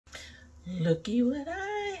Looky what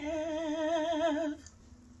I have.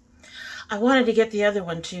 I wanted to get the other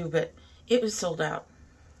one too, but it was sold out.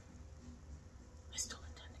 I still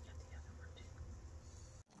intend to get the other one too.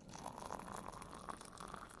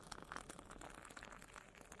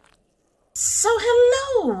 So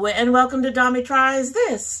hello and welcome to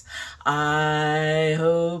domytriesthis. I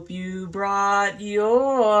hope you brought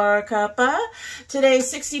your cuppa. Today's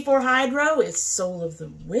 64 hydro is Soul of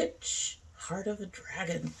the Witch, Heart of a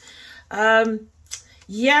Dragon.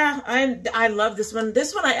 Yeah, I love this one.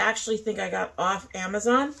 This one I actually think I got off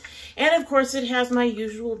Amazon. And of course it has my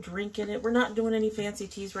usual drink in it. We're not doing any fancy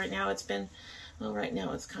teas right now. It's been, well, right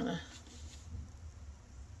now it's kind of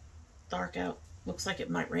dark out. Looks like it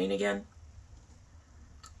might rain again.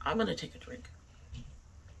 I'm going to take a drink.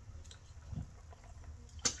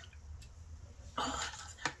 Oh, I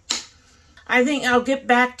love that. I think I'll get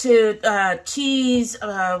back to teas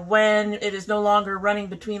when it is no longer running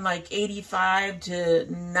between like 85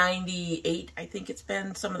 to 98. I think it's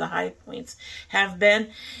been, some of the high points have been.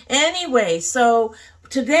 Anyway, so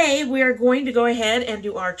today we are going to go ahead and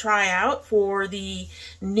do our tryout for the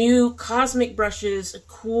new Cosmic Brushes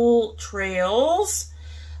Cool Trails.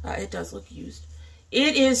 It does look used.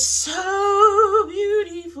 It is so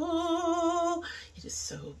beautiful. It is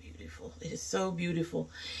so beautiful. It is so beautiful.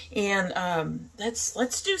 And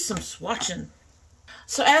let's do some swatching.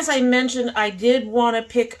 So as I mentioned, I did want to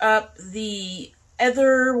pick up the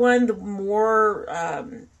other one, the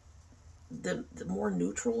more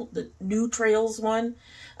neutral, the New Trails one.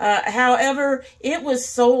 However, it was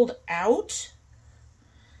sold out.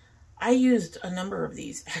 I used a number of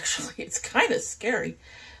these actually. It's kind of scary.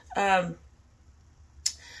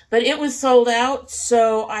 But it was sold out,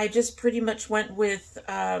 so I just pretty much went with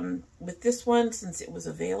this one since it was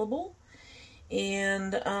available.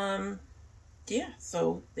 And yeah,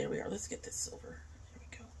 so there we are. Let's get this silver. There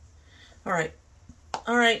we go. All right.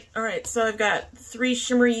 All right. All right. So I've got 3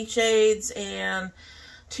 shimmery shades and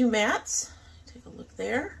 2 mattes. Take a look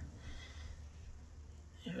there.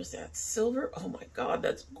 There's that silver. Oh my God,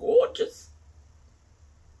 that's gorgeous.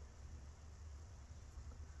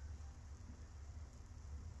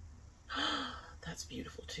 That's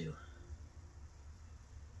beautiful too.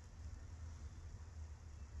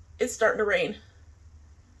 It's starting to rain.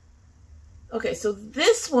 Okay, so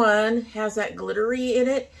this one has that glittery in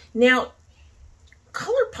it. Now,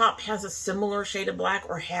 ColourPop has a similar shade of black,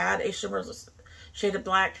 or had a similar shade of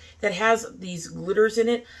black that has these glitters in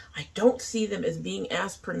it. I don't see them as being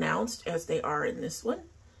as pronounced as they are in this one.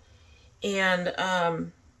 And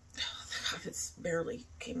it's barely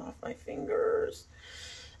came off my fingers.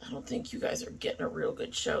 I don't think you guys are getting a real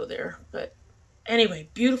good show there. But anyway,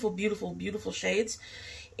 beautiful, beautiful, beautiful shades.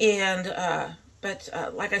 And,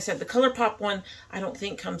 like I said, the ColourPop one, I don't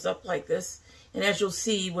think comes up like this. And as you'll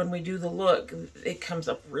see when we do the look, it comes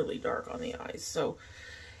up really dark on the eyes. So,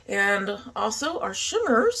 and also our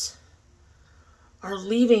shimmers are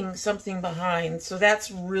leaving something behind. So that's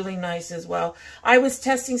really nice as well. I was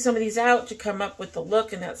testing some of these out to come up with the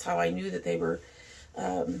look, and that's how I knew that they were,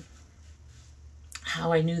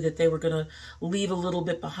 going to leave a little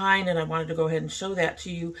bit behind, and I wanted to go ahead and show that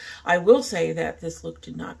to you. I will say that this look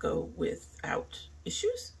did not go without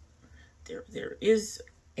issues. There is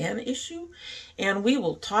an issue, and we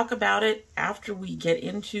will talk about it after we get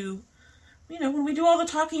into, you know, when we do all the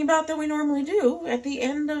talking about that we normally do at the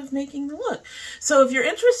end of making the look. So if you're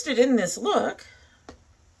interested in this look,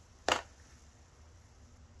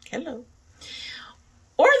 hello,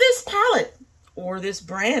 or this palette, or this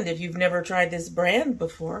brand, if you've never tried this brand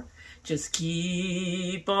before, just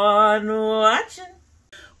keep on watching.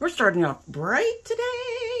 We're starting off bright today.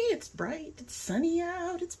 It's bright, it's sunny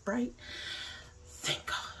out, it's bright. Thank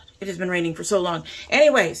God. It has been raining for so long.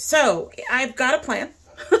 Anyway, so I've got a plan.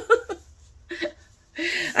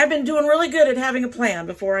 I've been doing really good at having a plan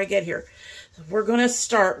before I get here. So we're going to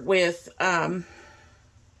start with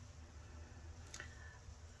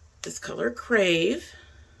this color Crave.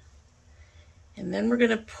 And then we're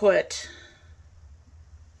going to put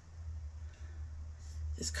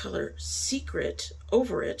this color Secret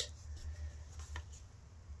over it.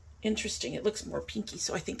 Interesting. It looks more pinky,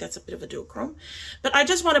 so I think that's a bit of a duochrome. But I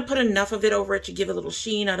just want to put enough of it over it to give a little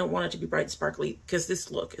sheen. I don't want it to be bright and sparkly because this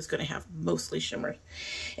look is going to have mostly shimmer.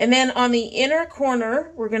 And then on the inner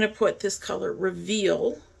corner, we're going to put this color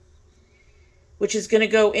Reveal, which is going to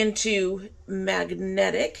go into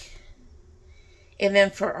Magnetic. And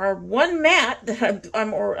then for our one matte that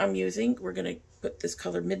I'm using, we're going to put this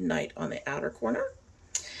color Midnight on the outer corner.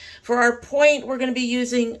 For our point, we're going to be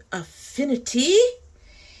using Affinity.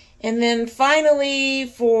 And then finally,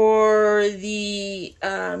 for the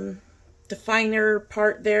definer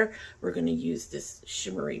part there, we're going to use this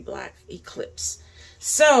shimmery black Eclipse.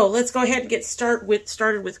 So let's go ahead and get started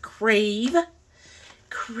with Crave.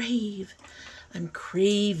 Crave. I'm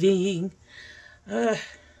craving. I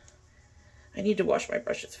need to wash my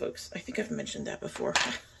brushes, folks. I think I've mentioned that before.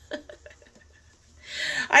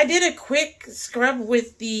 I did a quick scrub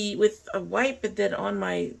with a wipe and then on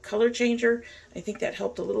my color changer. I think that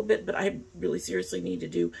helped a little bit, but I really seriously need to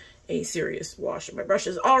do a serious wash of my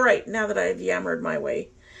brushes. All right, now that I've yammered my way,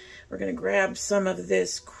 we're going to grab some of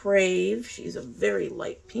this Crave. She's a very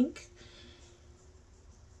light pink.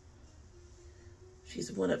 She's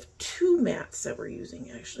one of 2 mattes that we're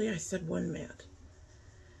using. Actually, I said 1 matte.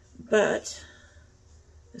 But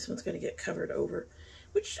this one's going to get covered over,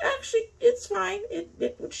 which actually, it's fine.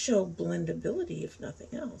 It would show blendability if nothing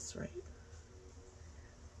else, right?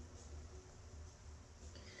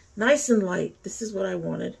 Nice and light. This is what I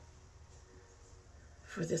wanted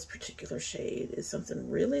for this particular shade, is something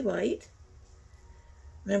really light.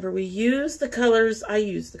 Remember, we use the colors. I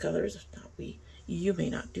use the colors. Not we. You may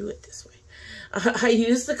not do it this way. I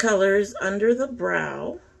use the colors under the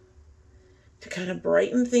brow to kind of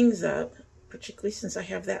brighten things up, particularly since I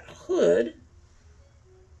have that hood.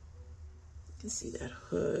 You can see that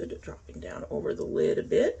hood dropping down over the lid a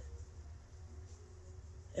bit.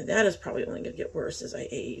 And that is probably only going to get worse as I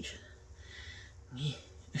age.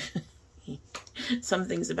 Some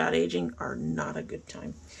things about aging are not a good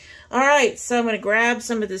time. All right, so I'm going to grab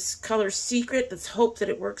some of this Color Secret. Let's hope that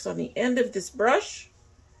it works on the end of this brush.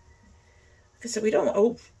 Like I said, we don't,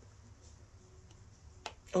 I'm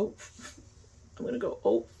going to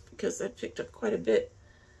go, because I picked up quite a bit.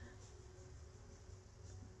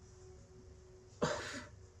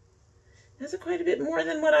 That's quite a bit more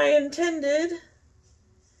than what I intended.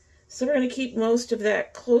 So we're going to keep most of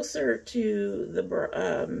that closer to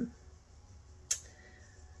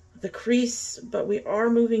the crease, but we are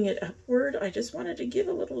moving it upward. I just wanted to give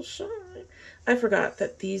a little shine. I forgot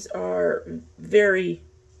that these are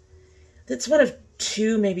that's one of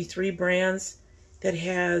 2, maybe 3 brands that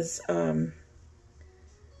has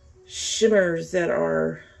shimmers that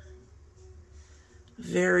are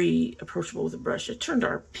very approachable with a brush. It turned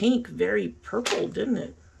our pink very purple, didn't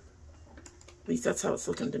it? At least that's how it's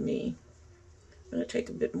looking to me. I'm going to take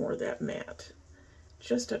a bit more of that matte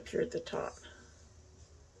just up here at the top.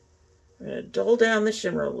 I'm going to dull down the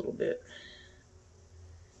shimmer a little bit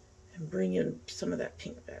and bring in some of that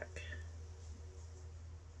pink back.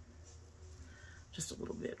 Just a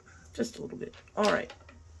little bit. Just a little bit. All right.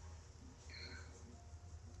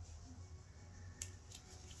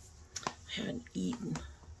 I haven't eaten.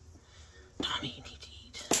 Tommy, you need to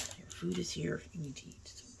eat. Your food is here. You need to eat.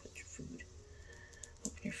 So put your food.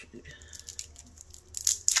 Open your food.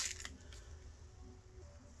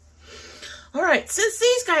 All right, since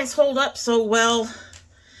these guys hold up so well,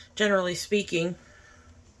 generally speaking,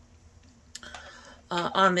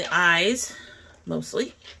 on the eyes,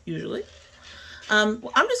 mostly, usually, I'm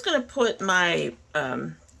just going to put my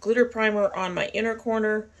glitter primer on my inner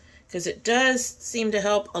corner, because it does seem to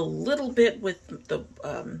help a little bit with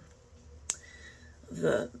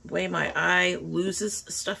the way my eye loses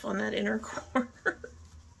stuff on that inner corner.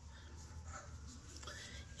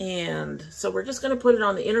 And so we're just going to put it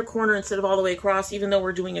on the inner corner instead of all the way across, even though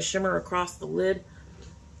we're doing a shimmer across the lid.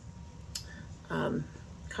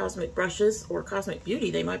 Cosmic brushes, or Cosmic Beauty,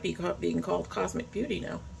 they might be being called Cosmic Beauty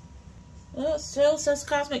now. Well, it still says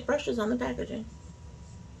Cosmic Brushes on the packaging.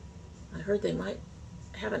 I heard they might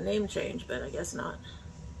have a name change, but I guess not.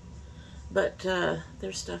 But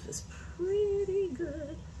their stuff is pretty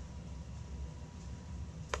good.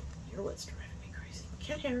 You're what's driving me crazy.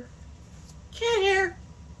 Cat hair. Cat hair!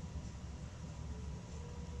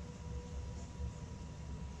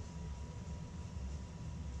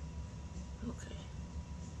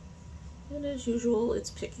 And as usual, it's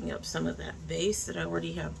picking up some of that base that I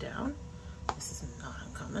already have down. This is not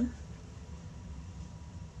uncommon.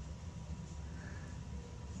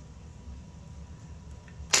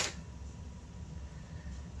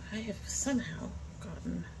 I have somehow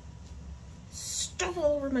gotten stuff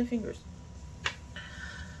all over my fingers.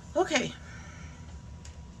 Okay.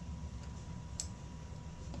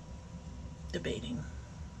 Debating.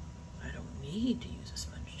 I don't need to use a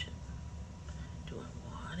sponge tip. Do I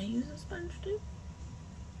want to use a sponge tip?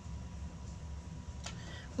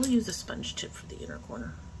 We'll use a sponge tip for the inner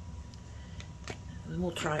corner. And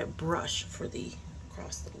we'll try a brush for the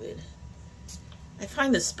across the lid. I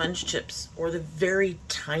find the sponge tips or the very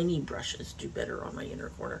tiny brushes do better on my inner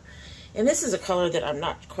corner. And this is a color that I'm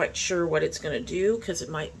not quite sure what it's going to do because it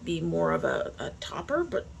might be more of a topper,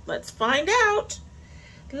 but let's find out.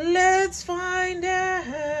 Let's find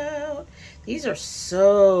out. These are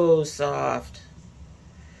so soft.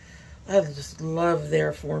 I just love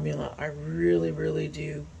their formula. I really, really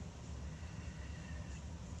do.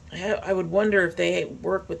 I would wonder if they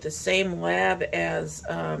work with the same lab as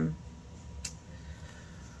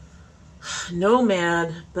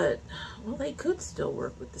Nomad, but, well, they could still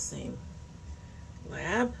work with the same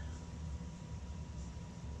lab.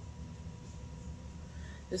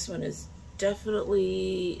 This one is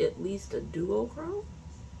definitely at least a duochrome.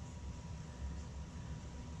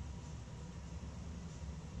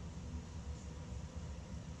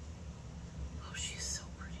 Oh, she's so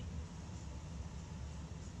pretty.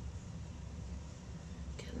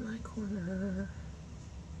 Get in my corner.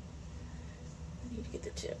 I need to get the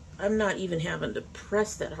tip. I'm not even having to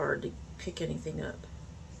press that hard to pick anything up.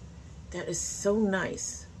 That is so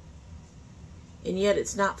nice. And yet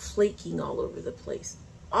it's not flaking all over the place.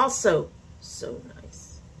 Also, so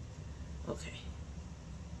nice. Okay.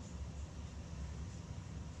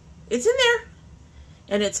 It's in there.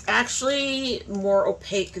 And it's actually more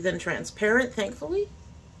opaque than transparent, thankfully.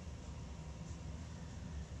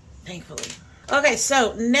 Thankfully. Okay,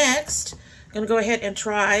 so next, I'm going to go ahead and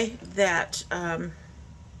try that,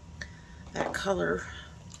 that color.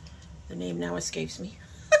 The name now escapes me.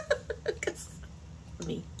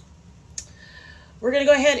 Me. We're going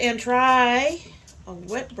to go ahead and try a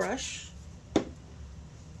wet brush.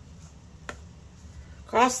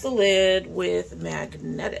 Across the lid with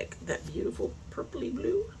Magnetic, that beautiful purpley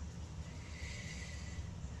blue.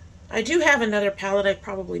 I do have another palette I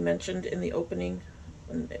probably mentioned in the opening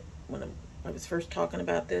when I was first talking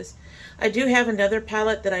about this. I do have another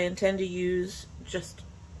palette that I intend to use just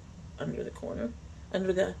under the corner,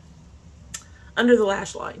 under the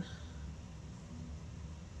lash line.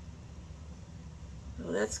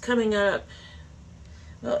 Well, that's coming up.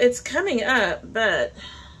 Well, it's coming up, but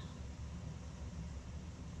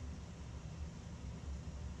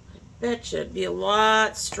I bet you it'd be a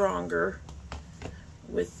lot stronger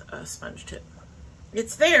with a sponge tip.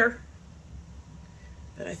 It's there,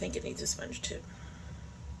 but I think it needs a sponge tip.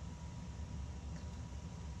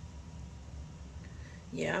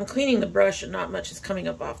 Yeah, I'm cleaning the brush and not much is coming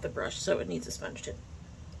up off the brush, so it needs a sponge tip.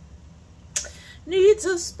 Needs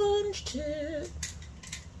a sponge tip.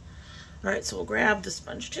 All right, so we'll grab the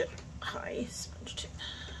sponge tip, high sponge tip,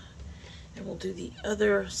 and we'll do the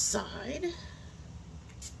other side.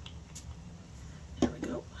 There we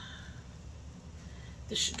go.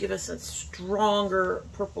 This should give us a stronger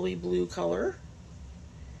purpley blue color.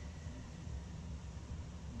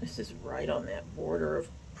 This is right on that border of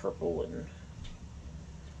purple, and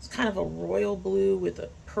it's kind of a royal blue with a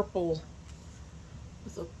purple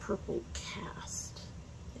cast.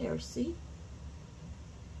 There, see?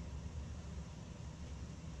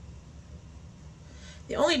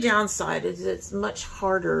 The only downside is it's much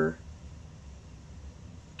harder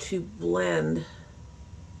to blend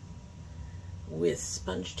with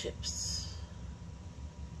sponge tips.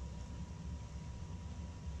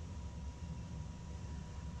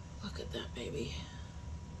 Look at that, baby.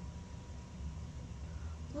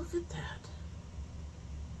 Look at that.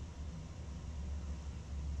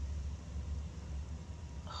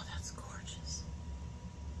 Oh, that's gorgeous.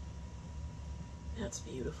 That's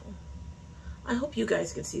beautiful. I hope you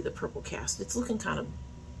guys can see the purple cast. It's looking kind of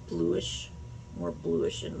bluish, more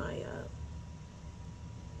bluish in my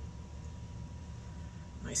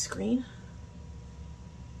my screen.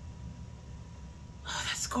 Oh,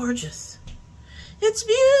 that's gorgeous. It's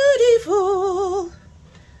beautiful.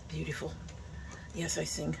 Beautiful. Yes, I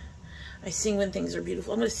sing. I sing when things are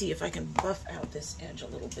beautiful. I'm going to see if I can buff out this edge a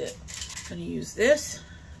little bit. I'm going to use this.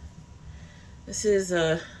 This is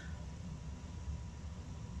a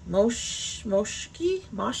Moshki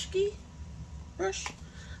brush.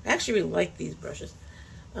 I actually really like these brushes.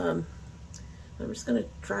 I'm just going to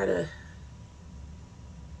try to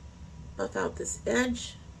buff out this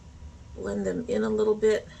edge, blend them in a little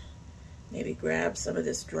bit, maybe grab some of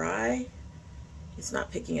this dry. It's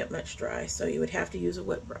not picking up much dry, so you would have to use a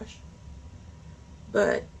wet brush.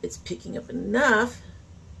 But it's picking up enough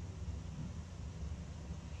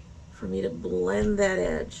for me to blend that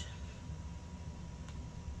edge.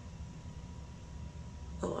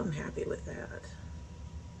 Oh, I'm happy with that.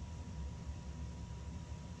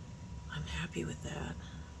 I'm happy with that.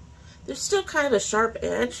 There's still kind of a sharp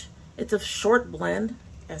edge. It's a short blend,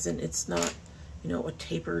 as in it's not, you know, a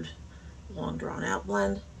tapered, long drawn out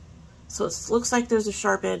blend. So it looks like there's a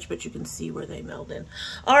sharp edge, but you can see where they meld in.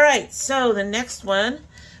 All right, so the next one,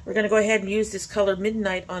 we're going to go ahead and use this color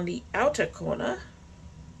Midnight on the outer corner.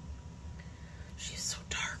 She's so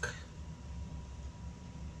dark.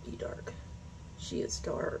 Be dark. she is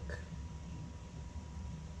dark.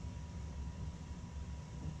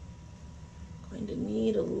 Going to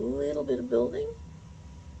need a little bit of building.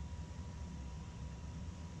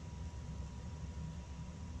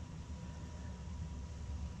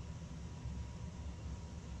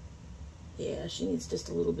 Yeah, she needs just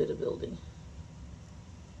a little bit of building.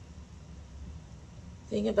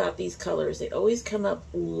 Thing about these colors, they always come up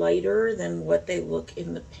lighter than what they look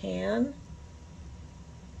in the pan,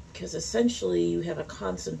 because essentially you have a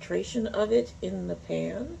concentration of it in the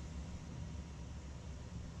pan,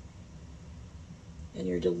 and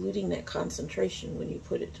you're diluting that concentration when you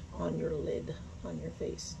put it on your lid, on your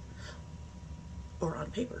face, or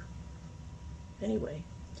on paper. Anyway,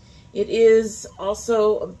 it is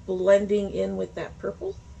also blending in with that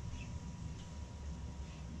purple.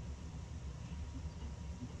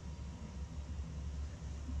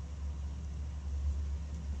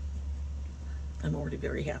 I'm already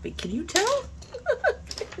very happy. Can you tell?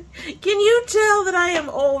 Can you tell that I am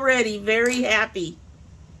already very happy?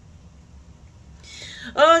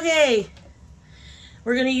 Okay,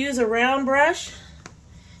 we're going to use a round brush.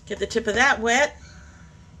 Get the tip of that wet.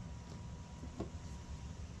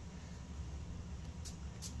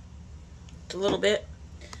 A little bit.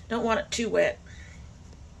 Don't want it too wet.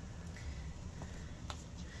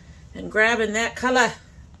 And grabbing that color,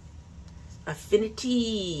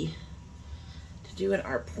 Affinity, to do in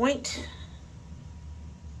our point.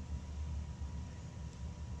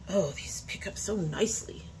 Oh, these pick up so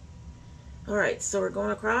nicely. All right, so we're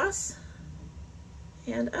going across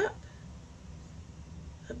and up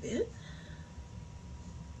a bit.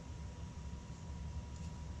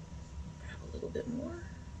 Grab a little bit more.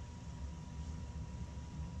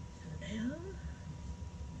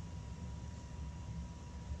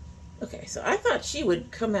 Okay, so I thought she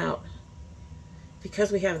would come out,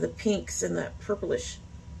 because we have the pinks and that purplish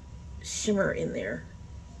shimmer in there.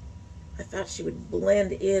 I thought she would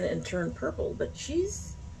blend in and turn purple, but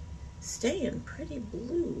she's staying pretty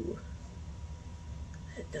blue.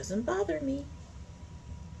 It doesn't bother me.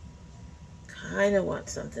 Kind of want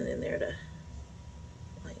something in there to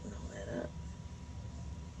lighten all that up.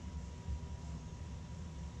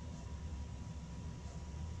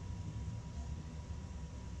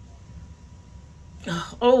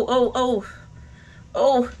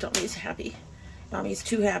 Oh, Tommy's happy. Tommy's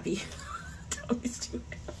too happy. Tommy's too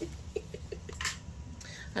happy.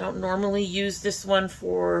 I don't normally use this one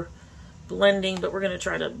for blending, but we're going to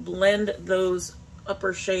try to blend those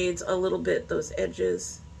upper shades a little bit, those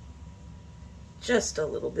edges, just a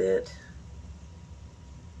little bit.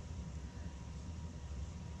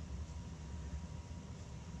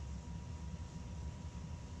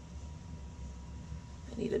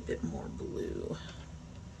 I need a bit more blue.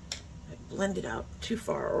 I blended out too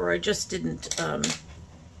far, or I just didn't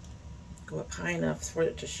go up high enough for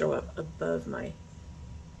it to show up above my,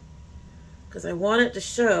 because I want it to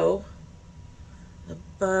show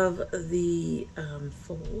above the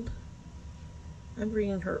fold. I'm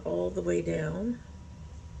bringing her all the way down.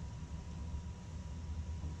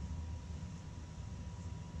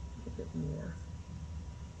 A little bit more.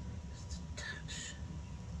 Just a touch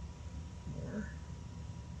more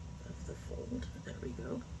of the fold. There we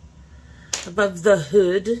go. Above the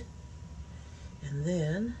hood. And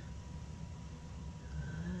then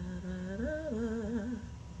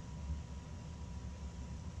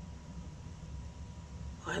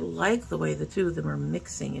I like the way the two of them are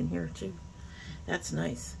mixing in here too. That's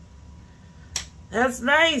nice. That's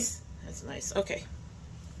nice. That's nice. Okay.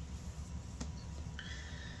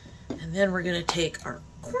 And then we're going to take our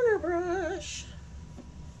corner brush.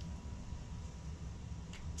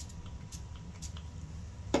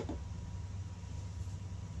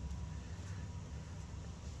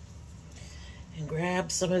 And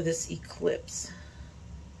grab some of this Eclipse.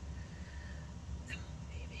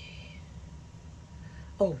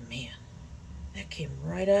 Oh man, that came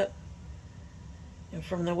right up. And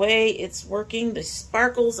from the way it's working, the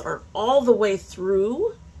sparkles are all the way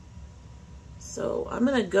through. So I'm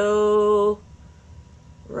gonna go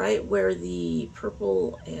right where the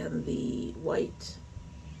purple and the white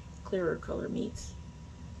clearer color meets.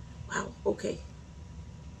 Wow, okay.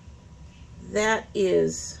 That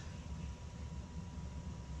is,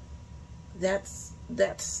 that's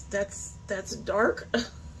dark.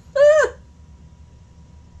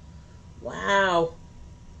 Wow.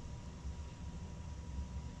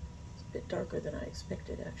 It's a bit darker than I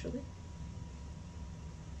expected, actually.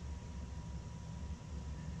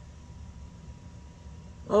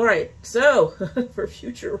 All right, so for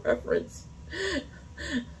future reference,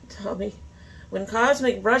 Tommy, when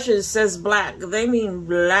Cosmic Brushes says black, they mean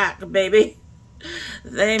black, baby.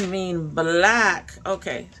 They mean black.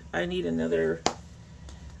 Okay, I need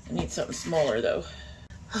something smaller though.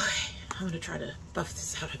 Okay, I'm gonna try to buff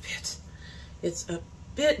this out a bit. It's a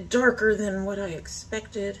bit darker than what I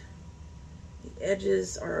expected. The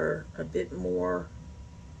edges are a bit more.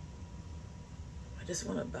 I just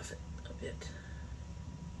want to buff it a bit.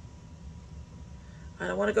 I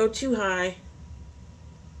don't want to go too high.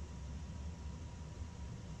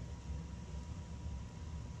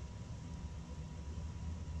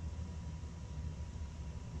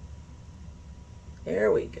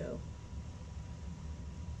 There we go.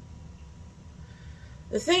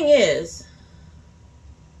 The thing is,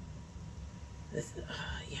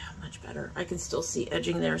 yeah, much better. I can still see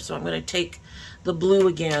edging there, so I'm going to take the blue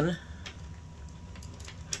again.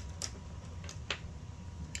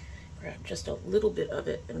 Grab just a little bit of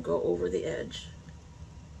it and go over the edge.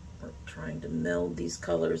 We're trying to meld these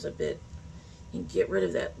colors a bit and get rid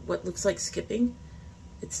of that, what looks like skipping.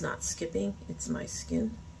 It's not skipping, it's my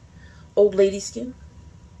skin. Old lady skin.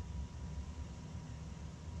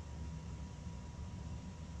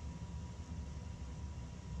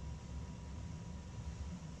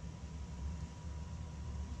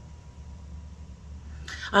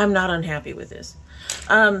 I'm not unhappy with this.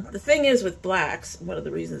 The thing is with blacks, one of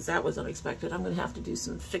the reasons that was unexpected, I'm going to have to do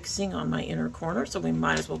some fixing on my inner corner, so we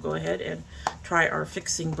might as well go ahead and try our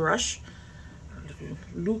fixing brush. Our little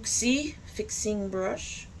Luxie fixing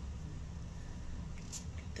brush.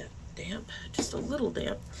 Get that damp, just a little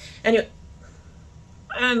damp. Anyway,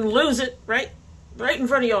 and lose it right in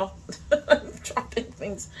front of y'all. I'm dropping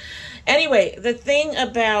things. Anyway, the thing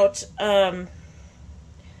about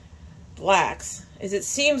blacks is it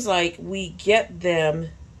seems like we get them,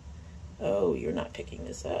 oh, you're not picking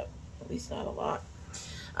this up, at least not a lot.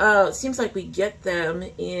 It seems like we get them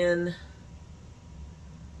in,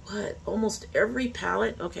 what, almost every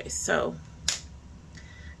palette? Okay, so,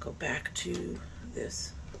 go back to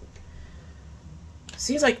this.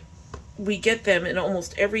 Seems like we get them in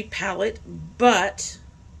almost every palette, but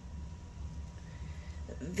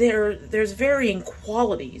there's varying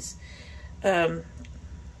qualities.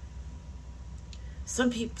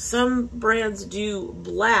 Some brands do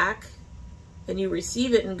black, and you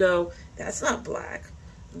receive it and go, that's not black.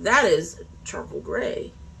 That is charcoal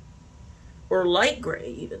gray, or light gray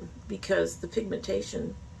even, because the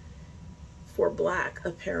pigmentation for black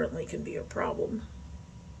apparently can be a problem.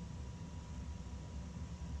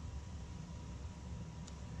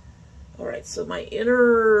 All right, so my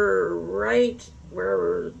inner right,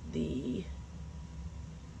 where the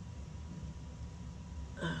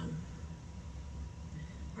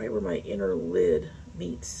right where my inner lid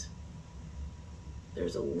meets,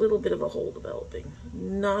 there's a little bit of a hole developing.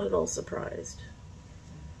 Not at all surprised,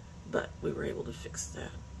 but we were able to fix that.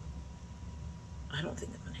 I don't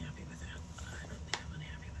think I'm unhappy with that. I don't think I'm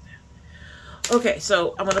unhappy with that. Okay,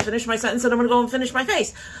 so I'm going to finish my sentence and I'm going to go and finish my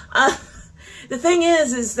face. The thing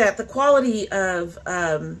is that the quality of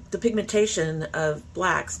the pigmentation of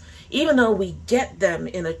blacks, even though we get them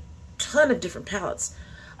in a ton of different palettes,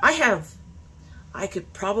 I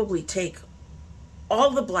could probably take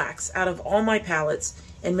all the blacks out of all my palettes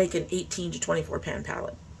and make an 18 to 24 pan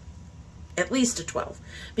palette. At least a 12.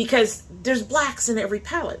 Because there's blacks in every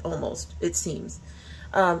palette, almost, it seems.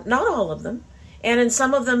 Not all of them. And in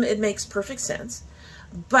some of them, it makes perfect sense.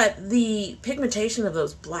 But the pigmentation of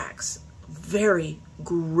those blacks vary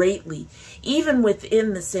greatly. Even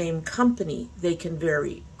within the same company, they can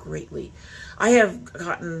vary greatly. I have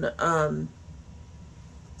gotten...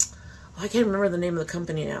 I can't remember the name of the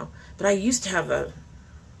company now, but I used to have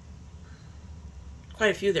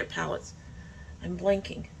quite a few of their palettes. I'm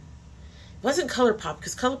blanking. It wasn't ColourPop,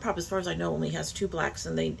 because ColourPop, as far as I know, only has 2 blacks,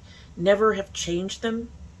 and they never have changed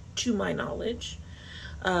them, to my knowledge.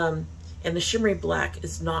 And the shimmery black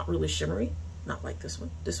is not really shimmery, not like this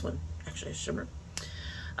one. This one actually has shimmer.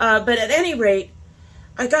 But at any rate,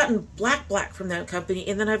 I've gotten black from that company,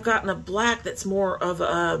 and then I've gotten a black that's more of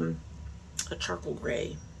a charcoal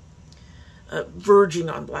gray. Verging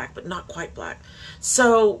on black, but not quite black.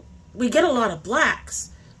 So we get a lot of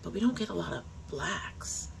blacks, but we don't get a lot of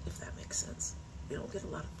blacks, if that makes sense. We don't get a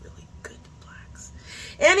lot of really good blacks.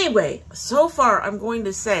 Anyway, so far I'm going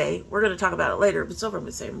to say, we're going to talk about it later, but so far I'm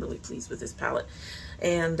going to say I'm really pleased with this palette.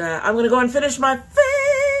 And I'm going to go and finish my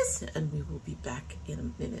face, and we will be back in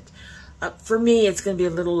a minute. For me, it's going to be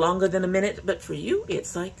a little longer than a minute, but for you,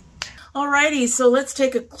 it's like... Alrighty, so let's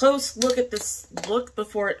take a close look at this look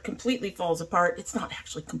before it completely falls apart. It's not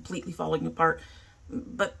actually completely falling apart,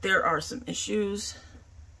 but there are some issues.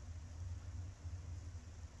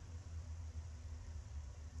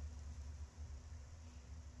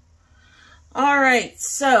 All right,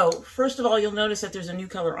 so first of all, you'll notice that there's a new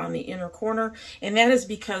color on the inner corner, and that is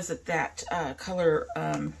because that color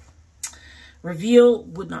reveal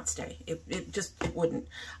would not stay. It wouldn't.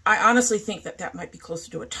 I honestly think that might be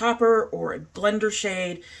closer to a topper or a blender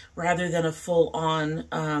shade rather than a full-on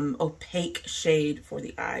opaque shade for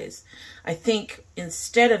the eyes. I think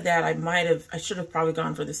instead of that, I should have probably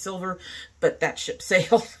gone for the silver, but that ship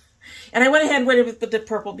sailed. And I went ahead and went with the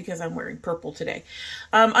purple because I'm wearing purple today.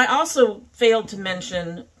 I also failed to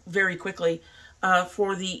mention very quickly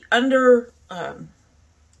for the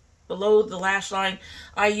below the lash line,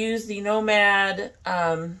 I use the Nomad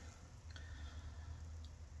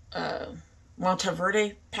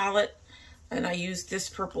Monteverde palette, and I used this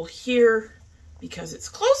purple here because it's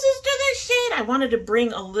closest to this shade. I wanted to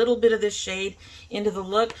bring a little bit of this shade into the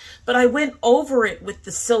look, but I went over it with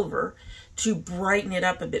the silver to brighten it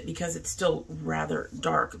up a bit because it's still rather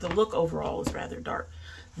dark. The look overall is rather dark.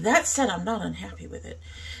 That said, I'm not unhappy with it.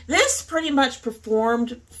 This pretty much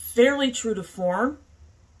performed fairly true to form.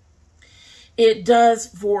 It does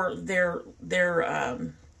for their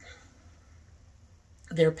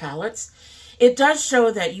palettes. It does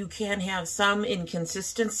show that you can have some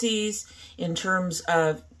inconsistencies in terms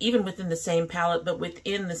of even within the same palette, but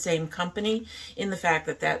within the same company, in the fact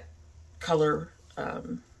that color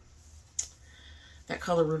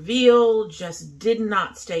reveal just did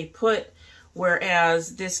not stay put,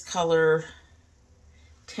 whereas this color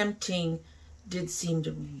Tempting did seem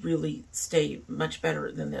to really stay much better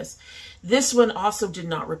than this. This one also did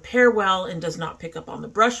not repair well and does not pick up on the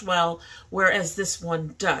brush well, whereas this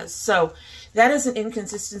one does. So that is an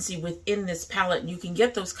inconsistency within this palette, and you can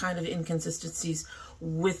get those kind of inconsistencies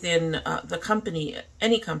within the company,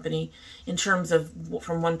 any company, in terms of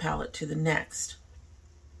from one palette to the next.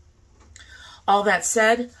 All that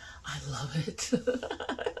said, I love it.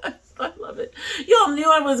 I love it. Y'all knew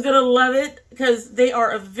I was going to love it because they are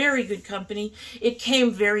a very good company. It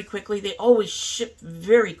came very quickly. They always ship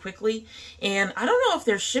very quickly. And I don't know if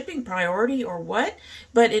they're shipping priority or what,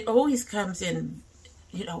 but it always comes in,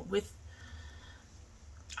 you know, with,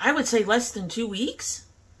 I would say less than 2 weeks.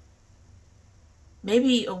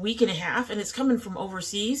 Maybe a week and a half, and it's coming from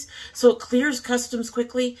overseas. So it clears customs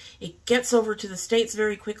quickly. It gets over to the States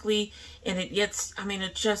very quickly. And it gets, I mean,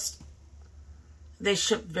 it just, they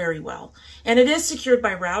ship very well. And it is secured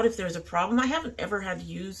by route if there's a problem. I haven't ever had to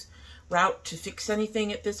use route to fix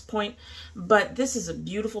anything at this point. But this is a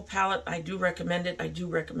beautiful palette. I do recommend it. I do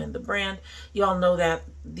recommend the brand. Y'all know that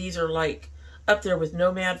these are like up there with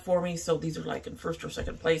Nomad for me. So these are like in first or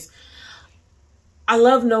second place. I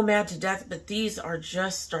love Nomad to death, but these are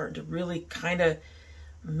just starting to really kind of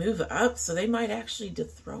move up, so they might actually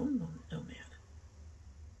dethrone Nomad.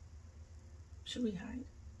 Should we hide?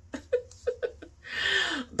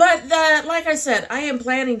 But like I said, I am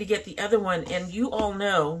planning to get the other one, and you all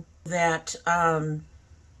know that I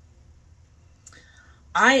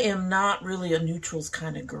am not really a neutrals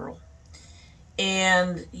kind of girl.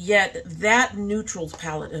 And yet that neutrals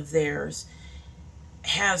palette of theirs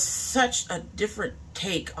has such a different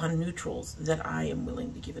take on neutrals that I am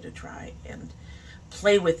willing to give it a try and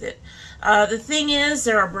play with it. The thing is,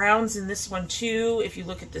 there are browns in this one too. If you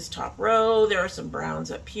look at this top row, there are some browns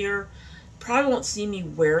up here. Probably won't see me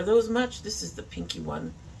wear those much. This is the pinky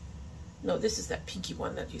one. No, this is that pinky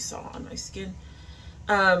one that you saw on my skin.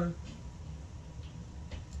 The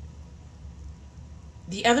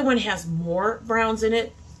other one has more browns in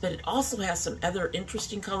it, but it also has some other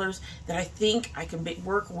interesting colors that I think I can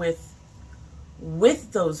work with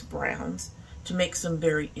those browns to make some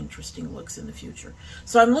very interesting looks in the future.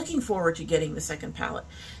 So I'm looking forward to getting the second palette.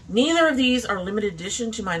 Neither of these are limited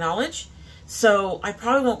edition to my knowledge, so I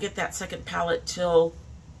probably won't get that second palette till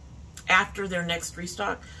after their next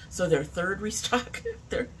restock. So their third restock,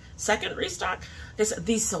 their second restock.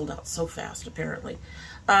 These sold out so fast, apparently.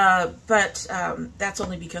 But that's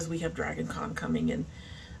only because we have Dragon Con coming in.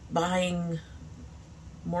 Buying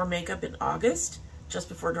more makeup in August, just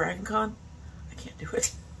before Dragon Con, I can't do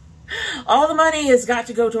it. All the money has got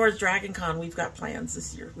to go towards Dragon Con. We've got plans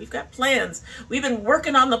this year. We've got plans. We've been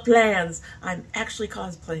working on the plans. I'm actually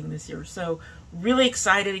cosplaying this year, so really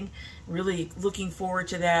exciting, really looking forward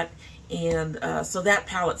to that. And so that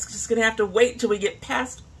palette's just going to have to wait till we get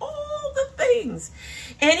past all the things.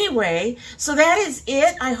 Anyway, so that is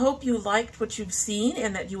it. I hope you liked what you've seen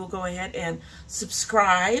and that you will go ahead and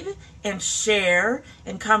subscribe and share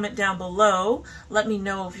and comment down below. Let me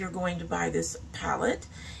know if you're going to buy this palette.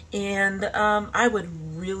 And I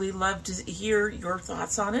would really love to hear your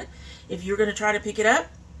thoughts on it. If you're going to try to pick it up,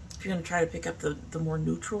 if you're going to try to pick up the more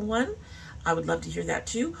neutral one, I would love to hear that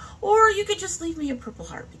too. Or you could just leave me a purple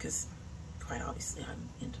heart because quite obviously I'm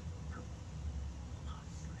into purple.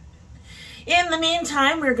 In the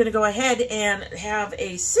meantime, we're going to go ahead and have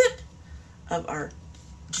a sip of our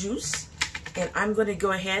juice. And I'm going to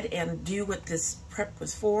go ahead and do what this prep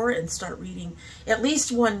was for and start reading at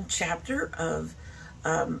least one chapter of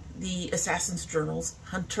the Assassin's Journals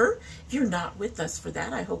Hunter. If you're not with us for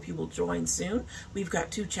that, I hope you will join soon. We've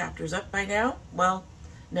got 2 chapters up by now. Well,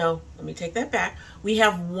 no, let me take that back. We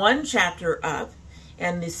have 1 chapter up,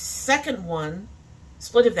 and the second one,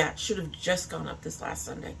 split of that, should have just gone up this last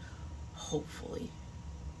Sunday. Hopefully.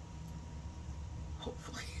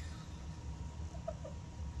 Hopefully.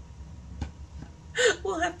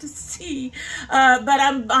 We'll have to see. But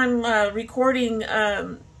I'm recording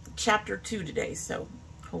chapter 2 today, so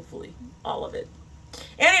hopefully all of it.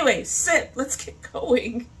 Anyway, sit. Let's get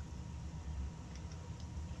going.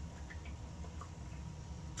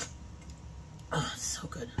 Oh, so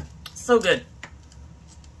good. So good.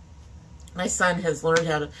 My son has learned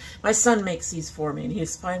how to, my son makes these for me, and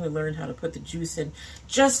he's finally learned how to put the juice in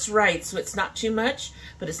just right, so it's not too much,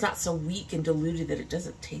 but it's not so weak and diluted that it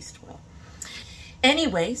doesn't taste well.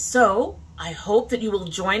 Anyway, so I hope that you will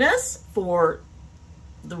join us for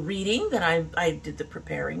the reading that I did the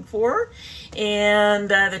preparing for, and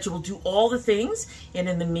that you will do all the things. And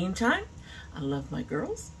in the meantime, I love my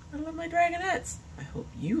girls. I love my dragonettes. I hope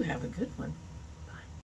you have a good one.